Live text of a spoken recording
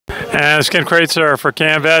And it's Ken Kraetzer for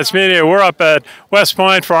CaMMVetsMedia. We're up at West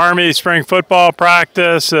Point for Army spring football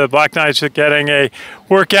practice. The Black Knights are getting a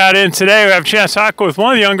workout in today. We have a chance to talk with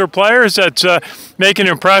one of the younger players that's making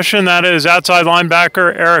an impression. That is outside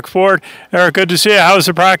linebacker Eric Ford. Eric, good to see you. How was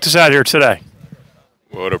the practice out here today?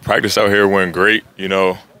 Well, the practice out here went great. You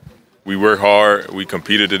know, we worked hard. We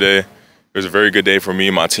competed today. It was a very good day for me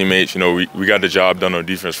and my teammates. You know, we got the job done on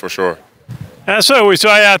defense for sure. And so we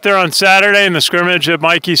saw you out there on Saturday in the scrimmage at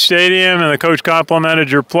Mikey Stadium, and the coach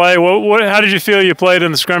complimented your play. How did you feel you played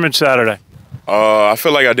in the scrimmage Saturday? I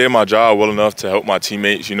feel like I did my job well enough to help my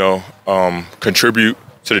teammates, you know, contribute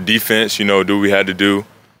to the defense, you know, do what we had to do.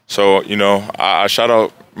 So, you know, I shout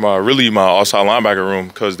out my outside linebacker room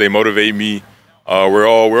because they motivate me. We're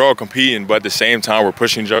all competing, but at the same time, we're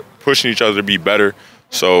pushing each other to be better.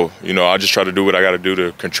 So, you know, I just try to do what I got to do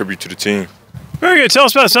to contribute to the team. Very good. Tell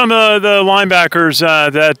us about some of the linebackers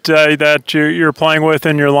that you're playing with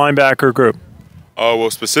in your linebacker group. Well,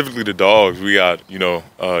 specifically the dogs. We got, you know,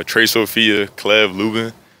 Trey Sophia, Clev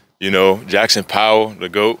Lubin, you know, Jackson Powell, the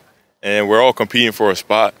GOAT. And we're all competing for a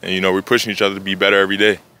spot. And, you know, we're pushing each other to be better every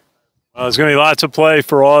day. Well, there's going to be lots of play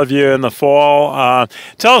for all of you in the fall.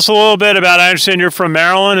 Tell us a little bit about, I understand you're from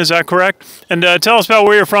Maryland, is that correct? And tell us about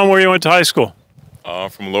where you're from, where you went to high school. I'm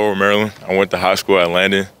from Laurel, Maryland. I went to high school at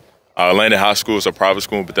Landon. Landon High School is a private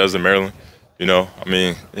school in Bethesda, Maryland. You know, I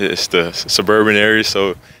mean, it's the suburban area,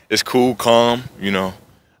 so it's cool, calm. You know,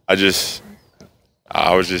 I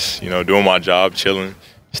was just, you know, doing my job, chilling,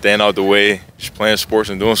 staying out the way, just playing sports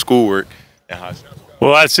and doing schoolwork in high school.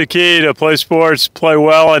 Well, that's the key, to play sports, play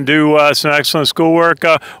well, and do some excellent schoolwork.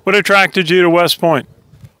 What attracted you to West Point?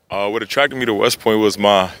 What attracted me to West Point was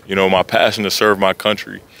my passion to serve my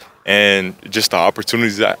country. And just the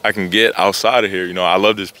opportunities that I can get outside of here. You know, I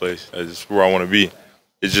love this place. It's where I want to be.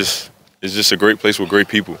 It's just a great place with great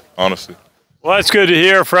people, honestly. Well, that's good to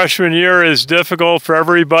hear. Freshman year is difficult for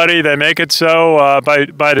everybody. They make it so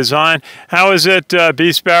by design. How is it,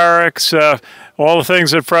 Beast Barracks, all the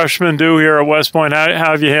things that freshmen do here at West Point? How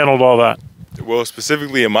have you handled all that? Well,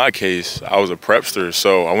 specifically in my case, I was a prepster.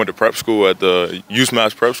 So I went to prep school at the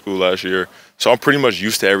USMAS prep school last year. So I'm pretty much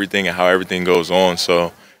used to everything and how everything goes on.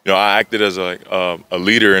 So, you know, I acted as a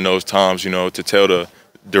leader in those times, you know, to tell the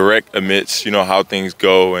direct admits, you know, how things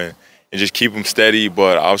go and just keep them steady.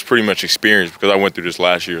 But I was pretty much experienced because I went through this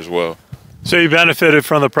last year as well. So you benefited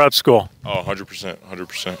from the prep school? Oh, 100%,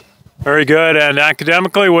 100%. Very good. And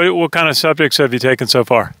academically, what kind of subjects have you taken so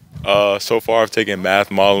far? So far, I've taken math,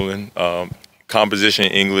 modeling, composition,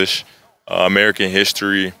 English, American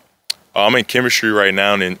history. I'm in chemistry right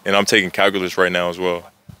now, and I'm taking calculus right now as well.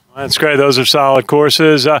 That's great. Those are solid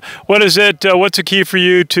courses. What's the key for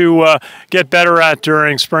you to get better at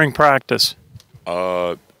during spring practice?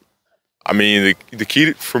 I mean, the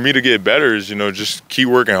key for me to get better is, you know, just keep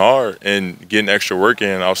working hard and getting extra work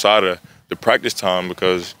in outside of the practice time,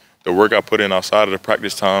 because the work I put in outside of the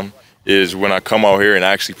practice time is when I come out here and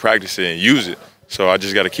actually practice it and use it. So I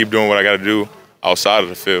just got to keep doing what I got to do outside of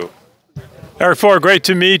the field. Eric Ford, great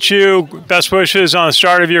to meet you. Best wishes on the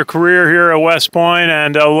start of your career here at West Point,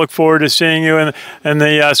 and look forward to seeing you in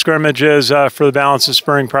the scrimmages for the balance of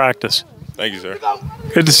spring practice. Thank you, sir.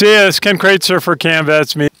 Good to see you. It's Ken Kraetzer for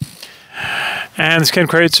CaMMVetsMedia. And it's Ken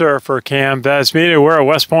Kraetzer for CaMMVetsMedia. We're at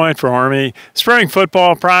West Point for Army spring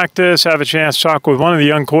football practice. Have a chance to talk with one of the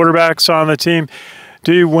young quarterbacks on the team,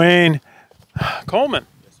 Dwayne Coleman.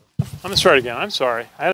 I'm going to start again. I'm sorry.